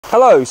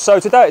Hello, so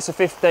today it's the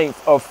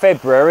 15th of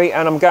February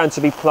and I'm going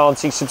to be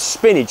planting some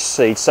spinach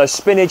seeds. So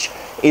spinach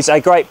is a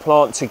great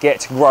plant to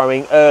get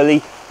growing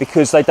early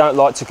because they don't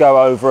like to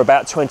go over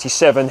about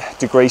 27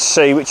 degrees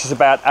C, which is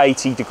about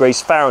 80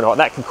 degrees Fahrenheit.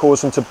 That can cause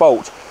them to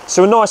bolt.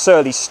 So a nice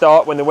early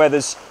start when the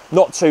weather's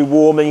not too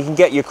warm and you can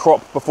get your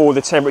crop before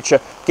the temperature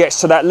gets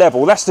to that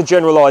level. That's the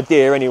general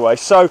idea anyway.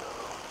 So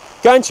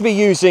going to be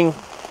using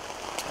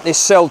this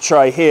cell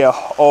tray here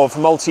of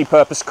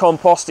multi-purpose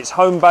compost. It's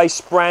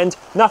home-based brand,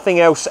 nothing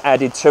else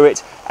added to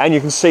it, and you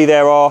can see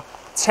there are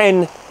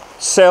 10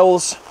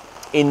 cells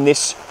in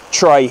this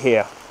tray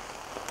here.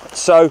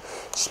 So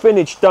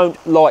spinach don't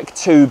like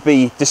to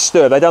be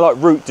disturbed, they don't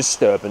like root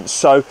disturbance,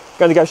 so I'm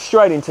going to go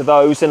straight into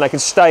those and they can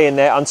stay in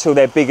there until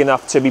they're big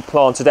enough to be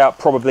planted out,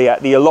 probably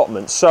at the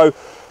allotment. So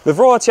the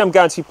variety I'm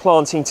going to be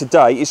planting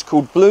today is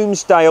called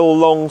Bloomsdale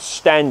Long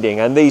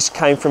Standing, and these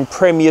came from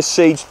Premier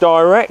Seeds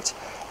Direct.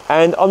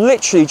 And I'm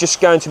literally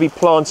just going to be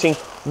planting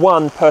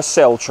one per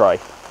cell tray.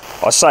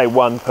 I say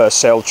one per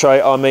cell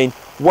tray, I mean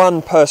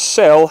one per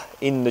cell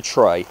in the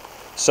tray.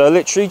 So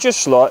literally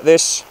just like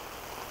this.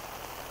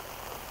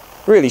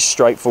 Really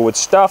straightforward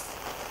stuff.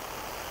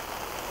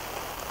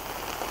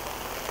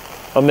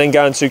 I'm then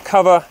going to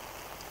cover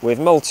with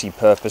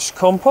multi-purpose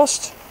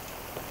compost.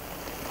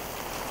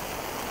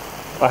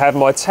 I have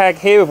my tag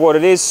here with what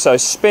it is, so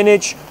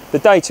spinach, the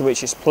date in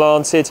which it's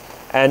planted,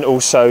 and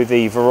also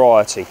the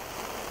variety.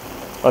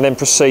 I then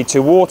proceed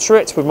to water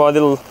it with my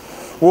little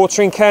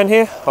watering can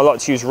here. I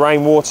like to use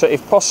rainwater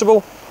if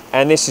possible,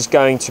 and this is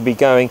going to be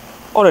going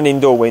on an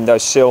indoor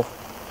windowsill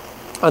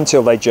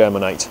until they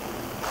germinate.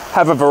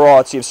 Have a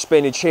variety of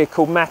spinach here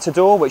called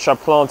Matador, which I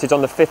planted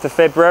on the 5th of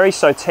February,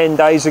 so 10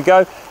 days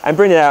ago, and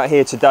bring it out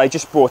here today.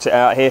 Just brought it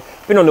out here,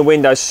 been on the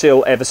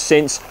windowsill ever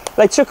since.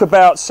 They took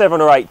about 7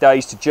 or 8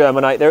 days to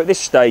germinate. They're at this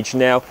stage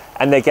now,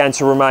 and they're going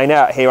to remain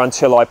out here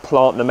until I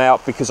plant them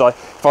out, because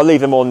if I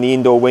leave them on the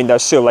indoor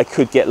windowsill they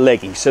could get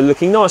leggy. So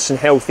looking nice and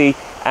healthy,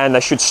 and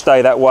they should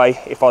stay that way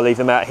if I leave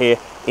them out here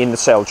in the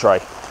cell tray.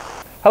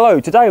 Hello,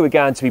 today we're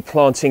going to be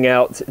planting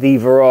out the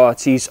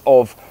varieties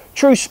of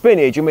true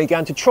spinach, and we're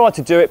going to try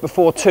to do it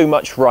before too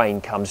much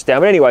rain comes down.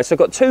 But anyway, so I've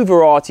got two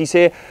varieties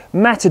here,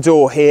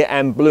 Matador here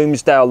and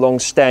Bloomsdale Long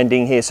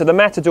Standing here. So the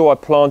Matador I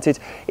planted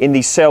in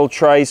the cell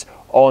trays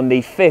on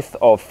the 5th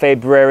of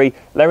February.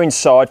 They're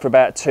inside for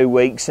about 2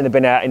 weeks and have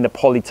been out in the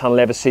polytunnel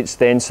ever since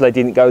then, so they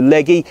didn't go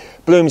leggy.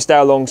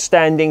 Bloomsdale Long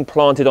Standing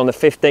planted on the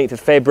 15th of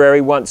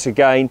February, once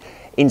again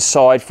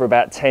inside for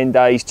about 10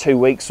 days, 2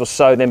 weeks or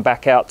so, then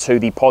back out to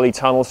the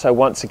polytunnel. So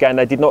once again,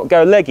 they did not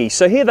go leggy.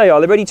 So here they are,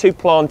 they're ready to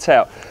plant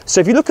out.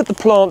 So if you look at the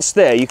plants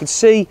there, you can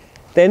see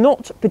they're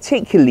not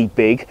particularly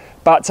big,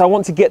 but I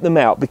want to get them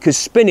out because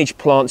spinach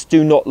plants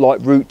do not like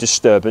root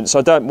disturbance.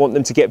 I don't want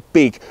them to get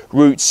big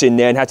roots in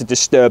there and have to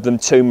disturb them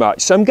too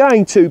much. So I'm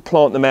going to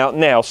plant them out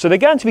now. So they're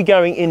going to be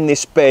going in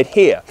this bed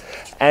here.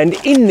 And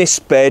in this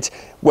bed,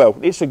 well,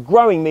 it's a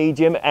growing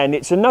medium and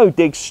it's a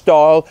no-dig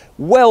style,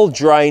 well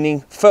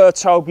draining,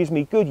 fertile, gives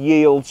me good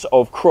yields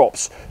of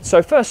crops.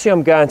 So first thing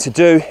I'm going to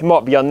do, it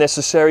might be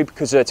unnecessary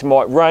because it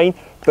might rain,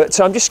 but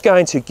I'm just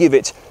going to give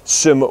it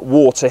some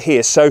water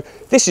here. So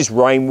this is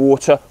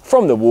rainwater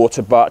from the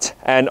water butt,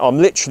 and I'm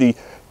literally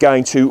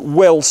going to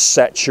well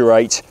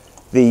saturate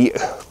the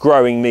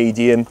growing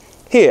medium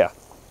here.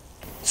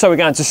 So we're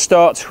going to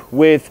start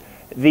with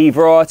the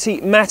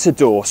variety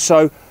Matador.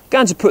 So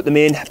going to put them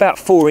in about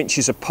 4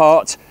 inches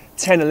apart,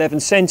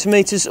 10-11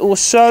 centimeters or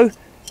so,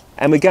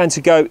 and we're going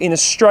to go in a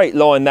straight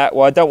line that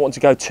way. I don't want to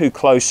go too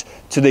close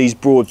to these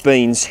broad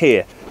beans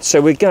here. So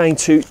we're going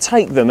to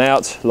take them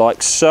out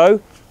like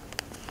so,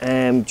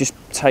 and just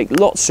take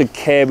lots of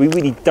care. We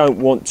really don't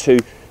want to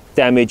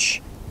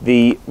damage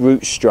the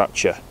root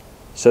structure.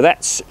 So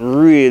that's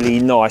really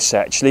nice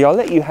actually. I'll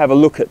let you have a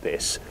look at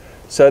this.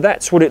 So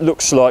that's what it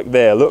looks like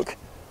there. Look,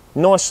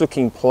 nice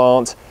looking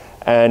plant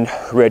and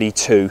ready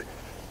to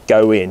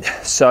go in.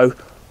 So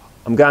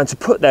I'm going to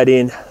put that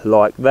in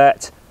like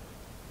that,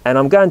 and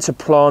I'm going to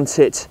plant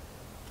it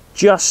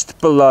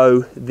just below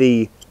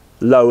the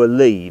lower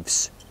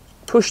leaves.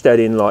 Push that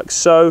in like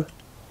so,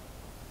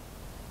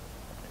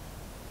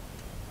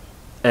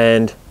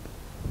 and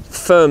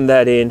firm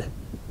that in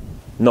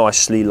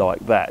nicely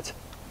like that.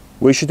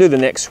 We should do the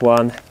next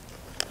one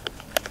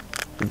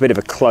a bit of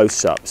a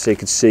close-up so you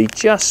can see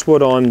just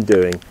what I'm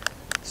doing.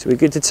 So we're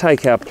good to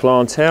take our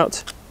plant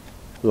out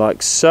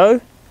like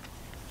so.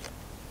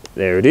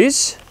 There it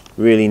is,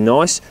 really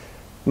nice.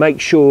 Make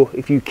sure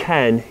if you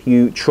can,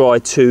 you try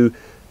to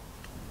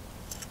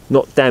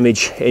not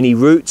damage any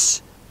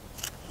roots.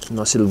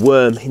 Nice little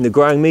worm in the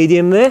growing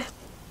medium there,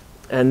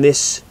 and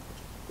this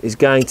is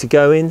going to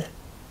go in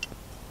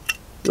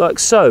like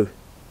so,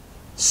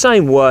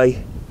 same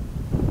way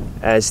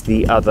as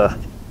the other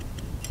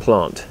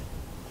plant.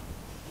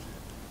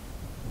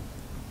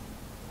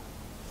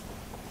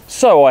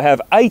 So I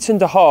have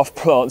 8.5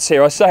 plants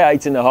here. I say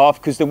 8.5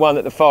 because the one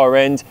at the far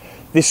end,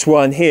 this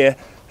one here,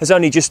 has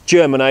only just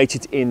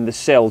germinated in the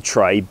cell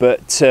tray,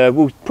 but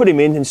we'll put him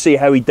in and see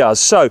how he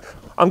does. So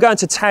I'm going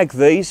to tag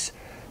these.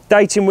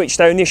 Date in which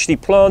they were initially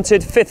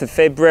planted, 5th of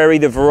February,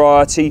 the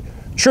variety,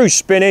 true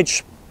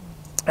spinach,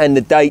 and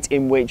the date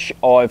in which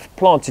I've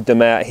planted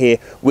them out here,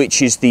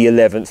 which is the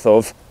 11th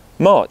of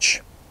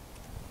March.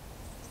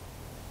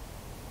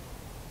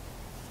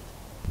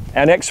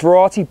 Our next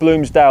variety,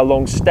 Bloomsdale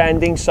Long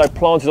Standing, so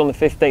planted on the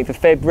 15th of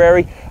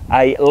February,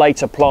 a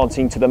later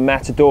planting to the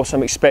Matador, so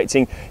I'm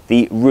expecting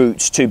the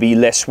roots to be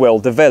less well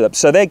developed.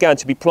 So they're going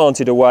to be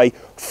planted away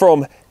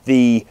from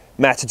the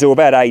Matador,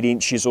 about 8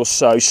 inches or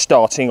so,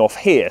 starting off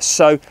here.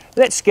 So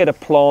let's get a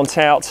plant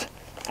out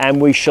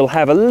and we shall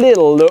have a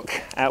little look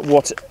at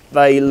what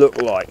they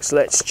look like. So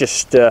let's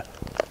just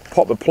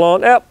pop the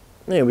plant out.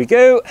 There we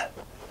go.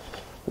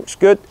 Looks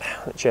good.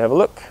 Let's have a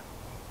look.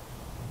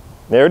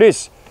 There it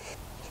is.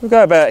 We'll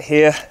go about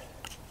here.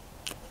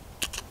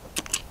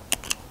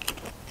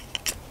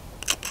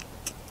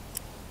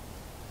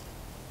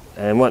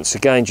 And once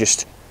again,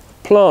 just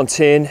plant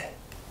in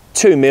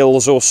 2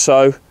 mils or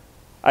so,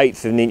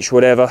 1/8 of an inch,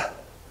 whatever,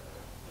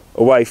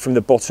 away from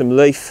the bottom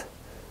leaf,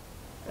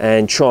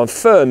 and try and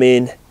firm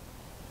in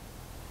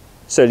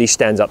so that he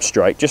stands up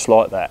straight, just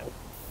like that.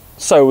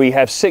 So we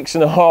have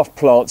 6.5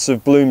 plants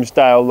of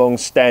Bloomsdale Long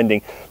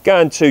Standing.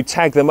 Going to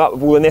tag them up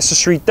with all the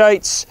necessary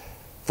dates,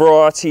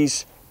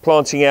 varieties,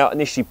 planting out,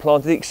 initially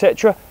planted,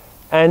 etc.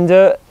 And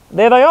there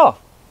they are.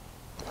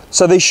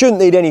 So they shouldn't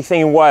need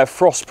anything in way of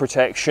frost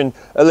protection,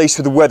 at least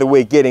with the weather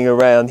we're getting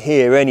around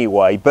here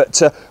anyway.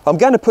 But I'm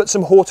going to put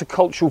some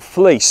horticultural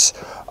fleece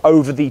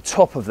over the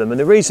top of them. And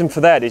the reason for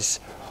that is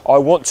I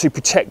want to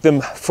protect them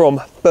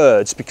from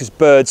birds, because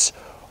birds,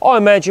 I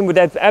imagine, would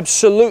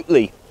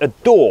absolutely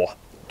adore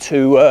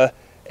to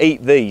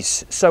eat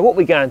these. So what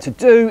we're going to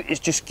do is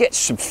just get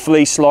some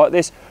fleece like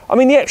this. I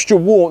mean, the extra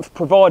warmth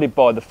provided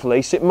by the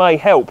fleece, it may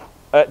help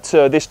at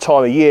this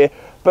time of year,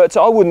 but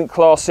I wouldn't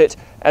class it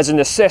as a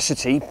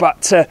necessity.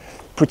 But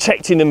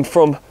protecting them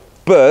from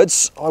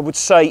birds, I would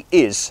say,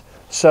 is.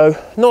 So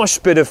nice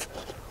bit of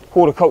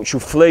horticultural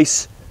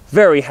fleece,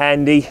 very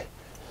handy.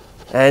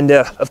 And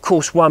of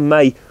course, one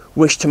may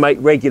wish to make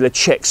regular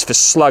checks for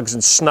slugs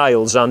and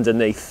snails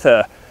underneath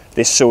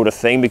this sort of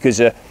thing,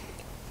 because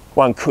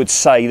one could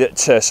say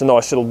that it's a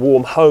nice little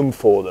warm home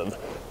for them.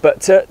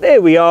 But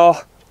there we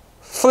are,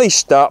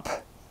 fleeced up.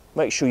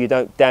 Make sure you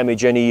don't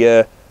damage any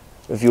of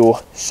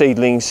your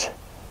seedlings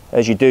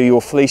as you do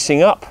your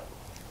fleecing up.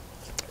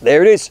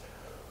 There it is.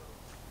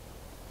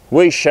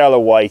 We shall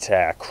await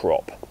our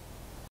crop.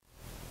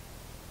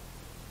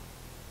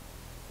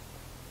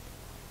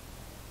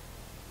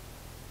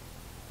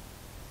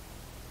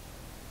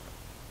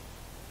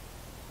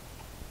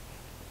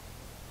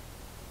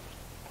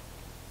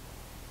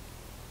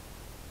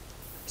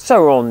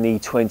 So we're on the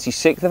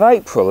 26th of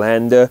April,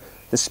 and the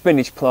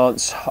spinach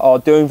plants are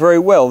doing very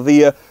well.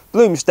 The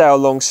Bloomsdale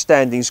Long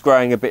Standing's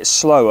growing a bit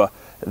slower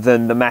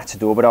than the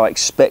Matador, but I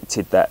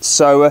expected that.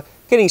 So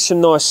getting some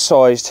nice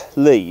sized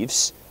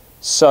leaves.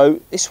 So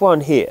this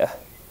one here,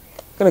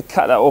 I'm going to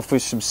cut that off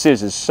with some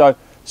scissors. So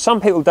some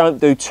people don't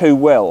do too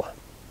well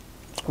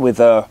with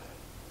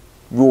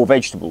raw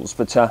vegetables,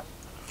 but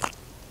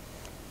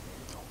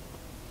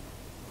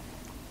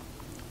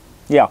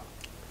yeah.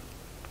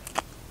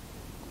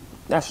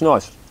 That's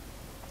nice.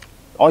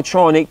 I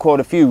try and eat quite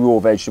a few raw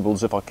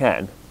vegetables if I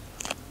can,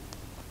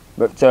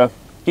 but do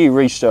your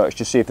research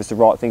to see if it's the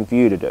right thing for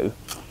you to do.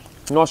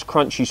 Nice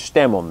crunchy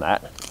stem on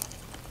that,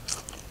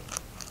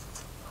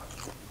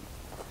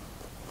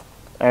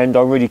 and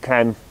I really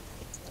can,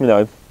 you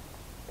know,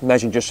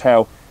 imagine just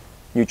how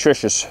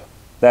nutritious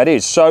that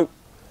is. So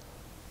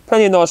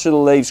plenty of nice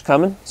little leaves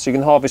coming, so you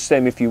can harvest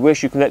them if you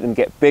wish. You can let them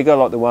get bigger,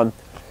 like the one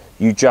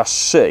you just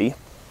see,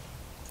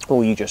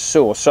 or you just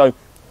saw. So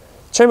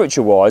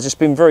temperature wise, it's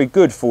been very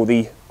good for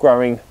the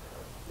growing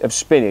of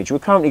spinach. We're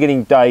currently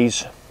getting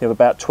days of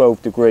about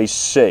 12 degrees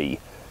C.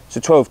 So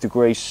 12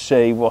 degrees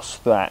C, what's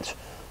that?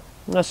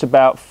 That's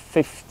about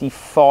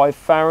 55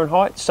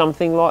 Fahrenheit,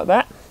 something like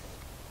that.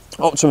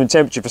 Optimum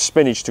temperature for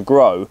spinach to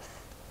grow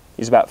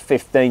is about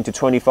 15 to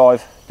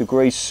 25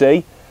 degrees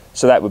C.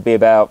 So that would be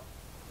about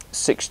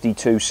 60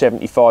 to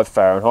 75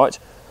 Fahrenheit.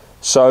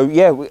 So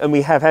yeah, and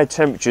we have had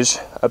temperatures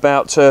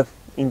about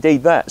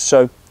indeed that.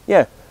 So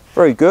yeah,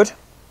 very good.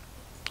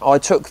 I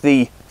took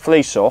the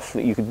fleece off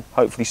that you can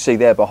hopefully see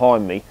there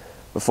behind me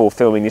before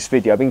filming this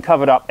video. I've been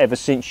covered up ever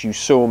since you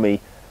saw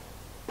me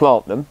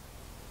plant them,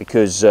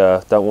 because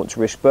don't want to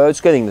risk birds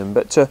getting them.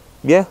 But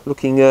yeah,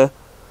 looking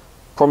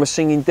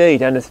promising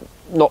indeed, and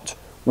not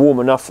warm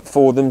enough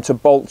for them to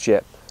bolt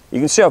yet. You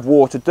can see I've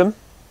watered them.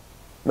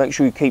 Make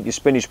sure you keep your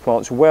spinach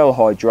plants well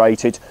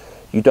hydrated.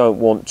 You don't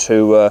want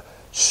to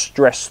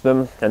stress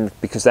them, and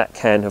because that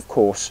can of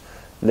course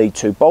lead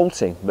to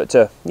bolting. But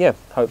yeah,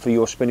 hopefully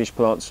your spinach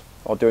plants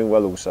are doing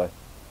well also.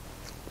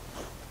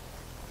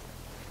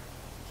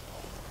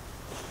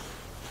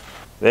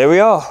 There we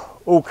are,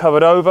 all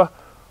covered over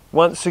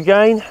once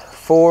again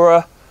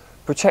for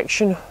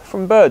protection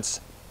from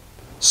birds.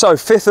 So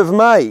 5th of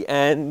May,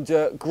 and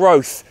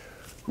growth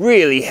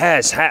really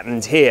has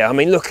happened here. I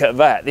mean, look at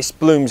that, this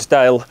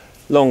Bloomsdale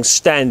Long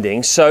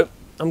Standing. So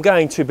I'm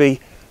going to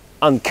be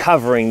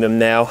uncovering them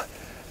now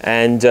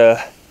and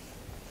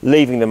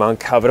leaving them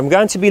uncovered. I'm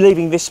going to be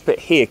leaving this bit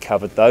here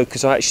covered though,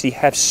 because I actually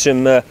have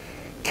some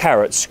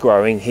carrots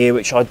growing here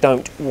which I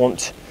don't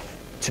want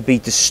to be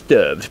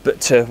disturbed,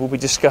 but we'll be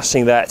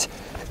discussing that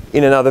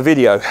in another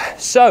video.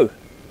 So,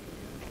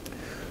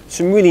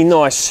 some really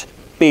nice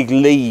big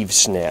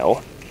leaves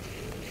now.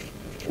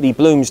 The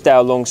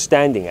Bloomsdale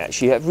Longstanding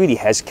actually, that really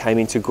has came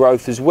into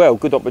growth as well.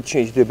 Good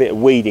opportunity to do a bit of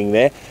weeding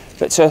there,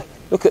 but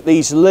look at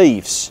these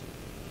leaves.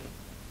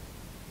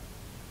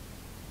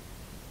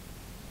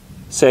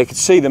 So you can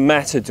see the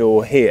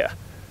Matador here.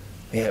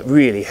 Yeah, it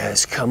really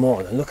has come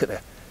on, and look at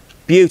the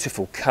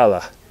beautiful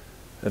colour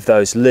of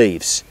those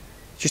leaves.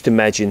 Just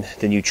imagine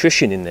the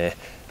nutrition in there.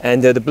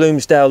 And the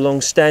Bloomsdale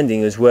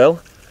Longstanding as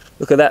well.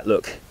 Look at that,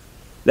 look.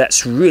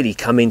 That's really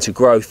come into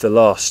growth the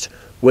last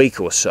week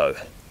or so.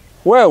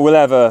 Well, we'll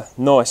have a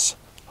nice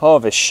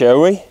harvest,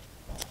 shall we,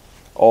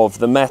 of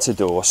the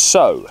Matador.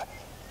 So,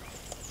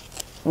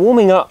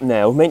 warming up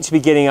now, meant to be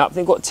getting up.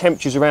 They've got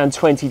temperatures around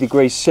 20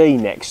 degrees C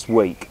next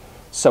week.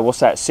 So what's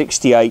that,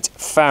 68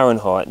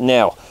 Fahrenheit.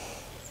 Now,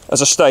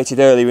 as I stated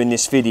earlier in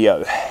this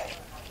video,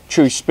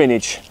 true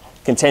spinach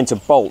can tend to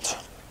bolt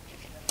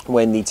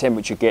when the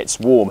temperature gets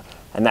warm,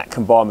 and that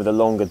combined with the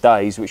longer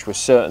days, which we're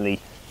certainly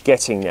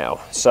getting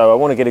now. So I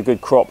want to get a good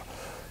crop,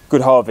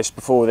 good harvest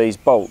before these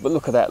bolt. But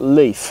look at that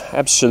leaf,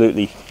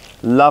 absolutely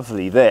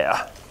lovely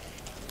there.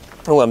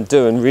 All I'm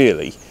doing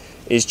really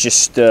is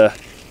just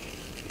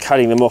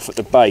cutting them off at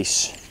the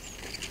base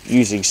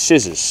using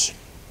scissors.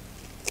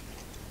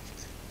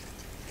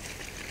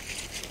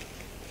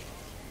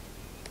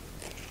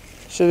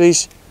 So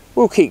these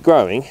will keep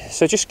growing,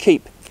 so just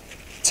keep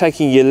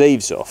taking your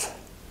leaves off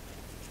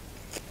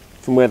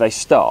from where they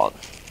start,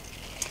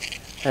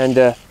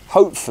 and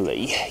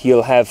hopefully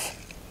you'll have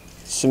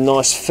some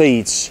nice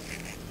feeds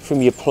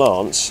from your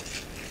plants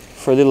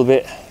for a little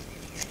bit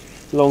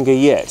longer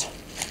yet.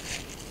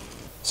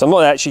 So I'm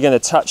not actually going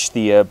to touch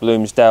the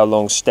Bloomsdale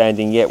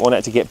Longstanding yet, want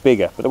it to get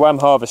bigger, but the way I'm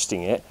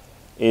harvesting it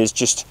is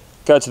just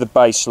go to the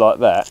base like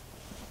that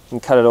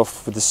and cut it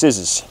off with the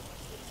scissors.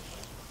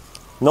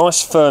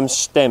 Nice firm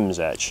stems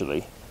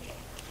actually.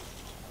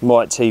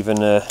 Might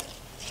even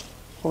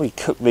probably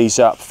cook these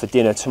up for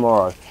dinner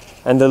tomorrow.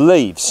 And the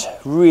leaves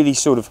really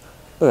sort of,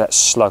 look at that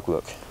slug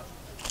look.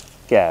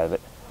 Get out of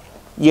it.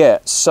 Yeah,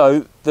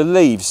 so the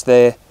leaves,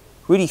 they're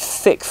really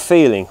thick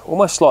feeling,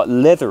 almost like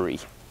leathery.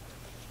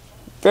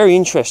 Very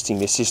interesting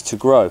this is to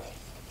grow.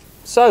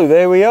 So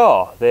there we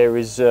are. There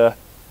is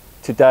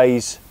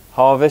today's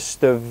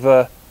harvest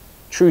of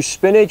true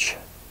spinach,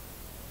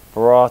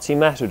 variety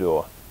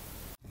Matador.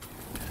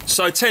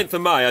 So 10th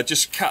of May, I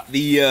just cut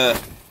the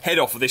head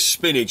off of this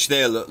spinach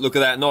there. Look at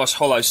that nice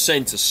hollow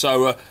centre.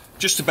 So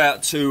just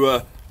about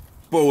to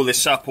boil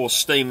this up or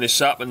steam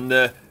this up and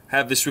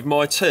have this with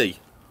my tea.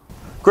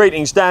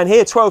 Greetings, Dan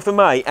here, 12th of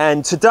May,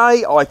 and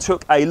today I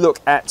took a look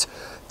at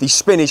the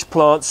spinach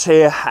plants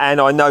here and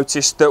I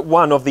noticed that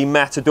one of the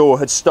Matador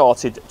had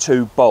started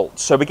to bolt.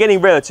 So we're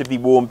getting relatively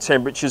warm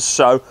temperatures,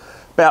 so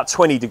about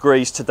 20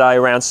 degrees today,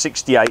 around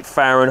 68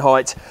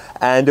 Fahrenheit,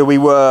 and we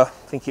were,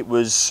 I think it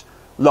was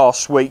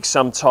last week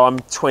sometime,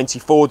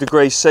 24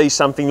 degrees C,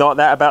 something like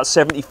that, about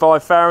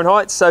 75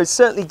 Fahrenheit. So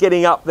certainly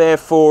getting up there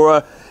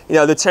for you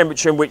know, the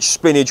temperature in which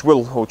spinach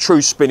will, or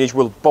true spinach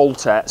will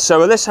bolt at. So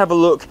let's have a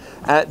look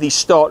at the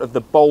start of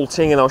the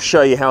bolting and I'll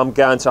show you how I'm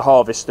going to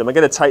harvest them. I'm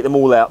going to take them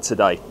all out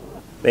today.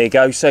 There you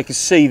go, so you can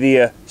see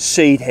the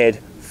seed head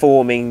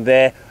forming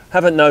there.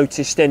 Haven't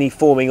noticed any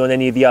forming on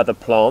any of the other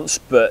plants,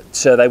 but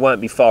they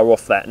won't be far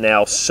off that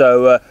now.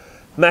 So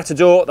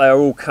Matador, they are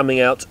all coming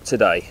out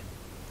today.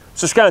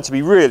 So it's going to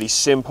be really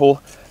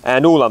simple,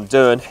 and all I'm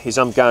doing is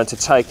I'm going to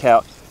take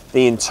out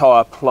the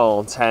entire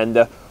plant,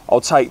 and I'll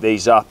take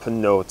these up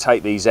and or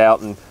take these out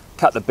and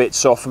cut the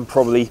bits off and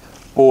probably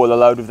boil a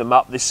load of them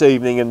up this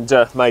evening and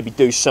maybe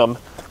do some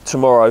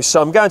tomorrow.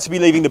 So I'm going to be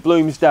leaving the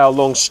Bloomsdale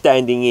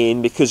Longstanding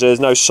in because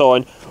there's no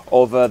sign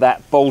of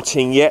that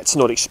bolting yet,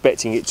 not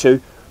expecting it to.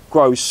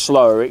 Grows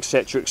slower,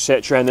 etc,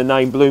 etc, and the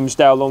name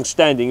Bloomsdale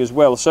Longstanding as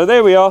well. So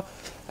there we are,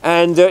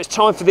 and it's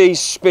time for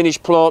these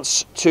spinach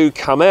plants to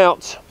come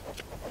out.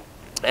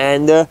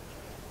 And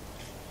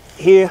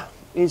here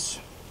is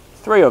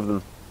 3 of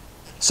them.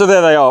 So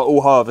there they are,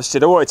 all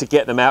harvested. I wanted to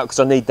get them out because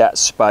I need that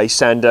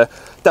space, and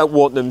don't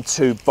want them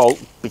to bolt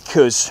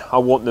because I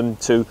want them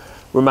to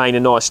remain a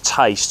nice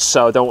taste,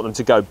 so I don't want them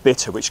to go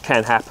bitter, which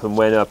can happen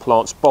when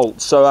plants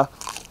bolt. So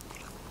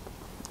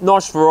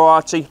nice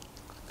variety,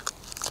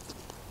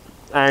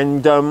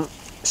 and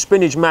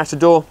spinach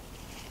Matador.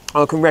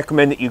 I can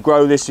recommend that you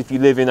grow this if you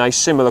live in a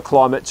similar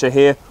climate to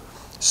here.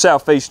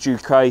 Southeast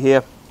UK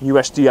here,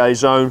 USDA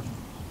zone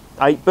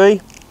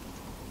 8B,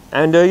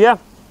 and yeah,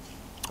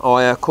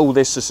 I call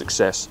this a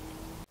success.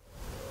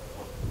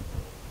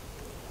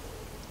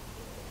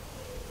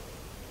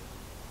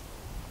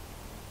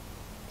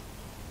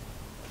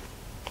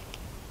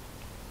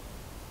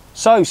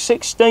 So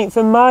 16th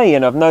of May,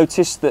 and I've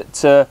noticed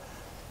that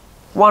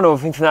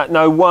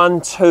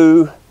one,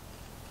 two,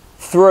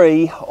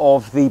 3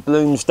 of the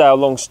Bloomsdale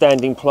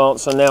Longstanding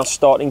plants are now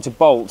starting to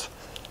bolt.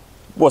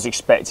 was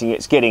expecting it.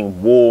 It's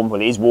getting warm,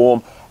 well it is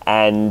warm,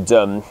 and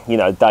you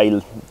know,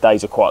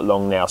 days are quite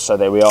long now, so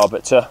there we are.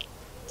 But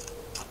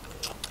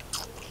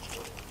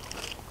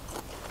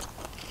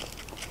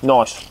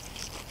nice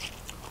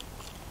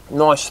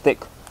thick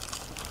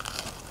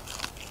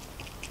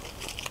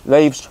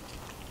leaves.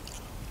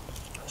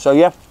 So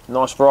yeah,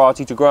 nice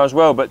variety to grow as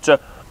well. But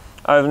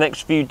over the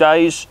next few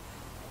days,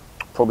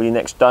 probably the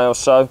next day or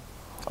so,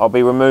 I'll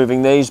be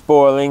removing these,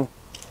 boiling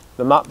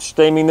them up,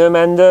 steaming them,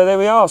 and there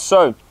we are.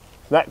 So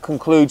that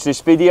concludes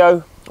this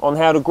video on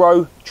how to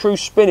grow true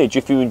spinach.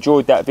 If you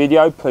enjoyed that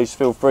video, please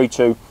feel free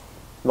to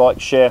like,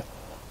 share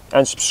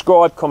and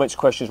subscribe. Comments,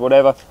 questions,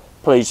 whatever,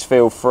 please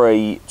feel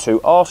free to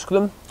ask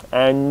them.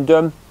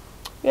 And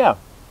yeah,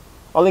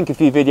 I'll link a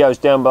few videos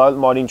down below that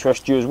might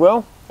interest you as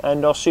well,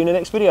 and I'll see you in the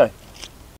next video.